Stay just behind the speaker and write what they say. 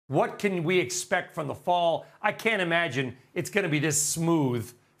What can we expect from the fall? I can't imagine it's going to be this smooth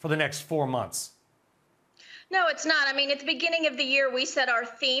for the next 4 months. No, it's not. I mean, at the beginning of the year, we said our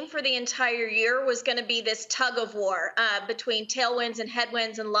theme for the entire year was going to be this tug of war between tailwinds and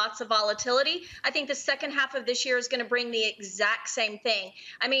headwinds and lots of volatility. I think the second half of this year is going to bring the exact same thing.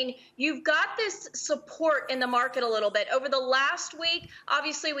 I mean, you've got this support in the market a little bit. Over the last week,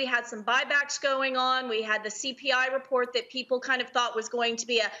 obviously, we had some buybacks going on. We had the CPI report that people kind of thought was going to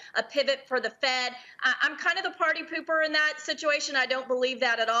be a pivot for the Fed. I'm kind of the party pooper in that situation. I don't believe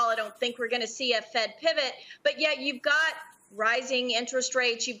that at all. I don't think we're going to see a Fed pivot. But yet you've got rising interest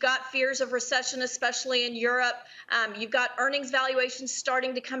rates. You've got fears of recession, especially in Europe. You've got earnings valuations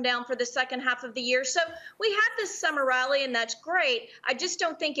starting to come down for the second half of the year. So we had this summer rally, and that's great. I just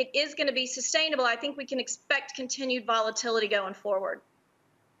don't think it is going to be sustainable. I think we can expect continued volatility going forward.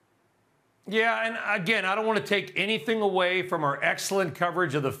 Yeah, and again, I don't want to take anything away from our excellent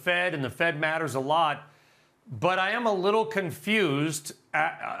coverage of the Fed, and the Fed matters a lot. But I am a little confused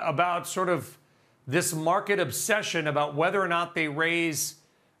about sort of this market obsession about whether or not they raise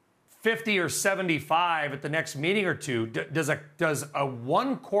 50 or 75 at the next meeting or two. Does a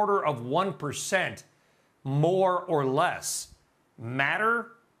 0.25% more or less matter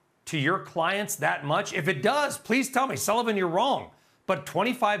to your clients that much? If it does, please tell me, Sullivan, you're wrong. But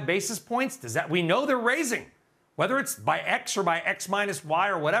 25 basis points, does that, we know they're raising. Whether it's by X or by X minus Y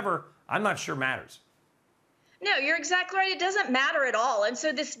or whatever, I'm not sure matters. No, you're exactly right. It doesn't matter at all. And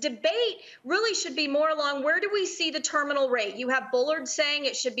so this debate really should be more along, where do we see the terminal rate? You have Bullard saying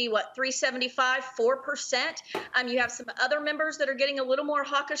it should be, what, 3.75, 4%. You have some other members that are getting a little more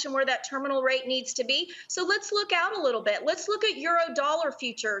hawkish on where that terminal rate needs to be. So let's look out a little bit. Let's look at euro dollar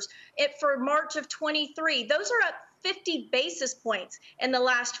futures for March of 23. Those are up 50 basis points in the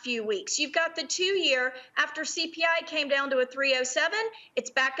last few weeks. You've got the 2-year after CPI came down to a 307, it's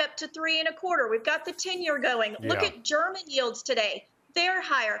back up to 3.25. We've got the 10-year going. Yeah. Look at German yields today. They're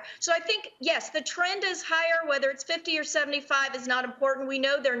higher. So I think, yes, the trend is higher. Whether it's 50 or 75 is not important. We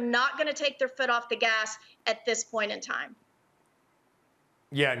know they're not going to take their foot off the gas at this point in time.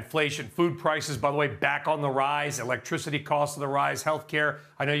 Yeah, inflation, food prices, by the way, back on the rise, electricity costs on the rise, healthcare.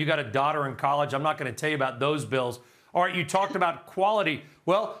 I know you got a daughter in college. I'm not going to tell you about those bills. All right, you talked about quality.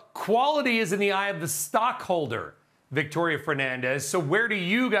 Well, quality is in the eye of the stockholder, Victoria Fernandez. So where do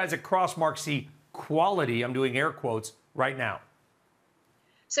you guys at Crossmark see quality, I'm doing air quotes, right now?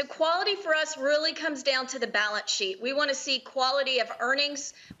 So quality for us really comes down to the balance sheet. We want to see quality of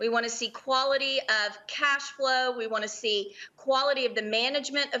earnings. We want to see quality of cash flow. We want to see quality of the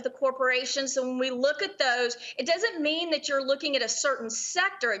management of the corporation. So when we look at those, it doesn't mean that you're looking at a certain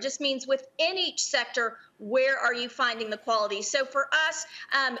sector. It just means within each sector, where are you finding the quality? So for us,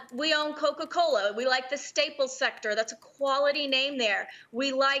 we own Coca-Cola. We like the staples sector. That's a quality name there.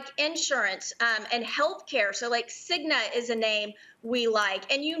 We like insurance and healthcare. So like Cigna is a name we like.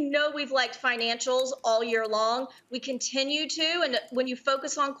 And you know we've liked financials all year long. We continue to. And when you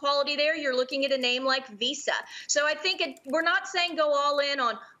focus on quality there, you're looking at a name like Visa. So I think we're not saying go all in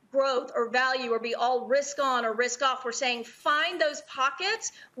on growth or value or be all risk on or risk off. We're saying find those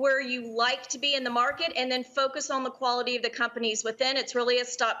pockets where you like to be in the market and then focus on the quality of the companies within. It's really a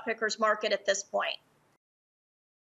stock picker's market at this point.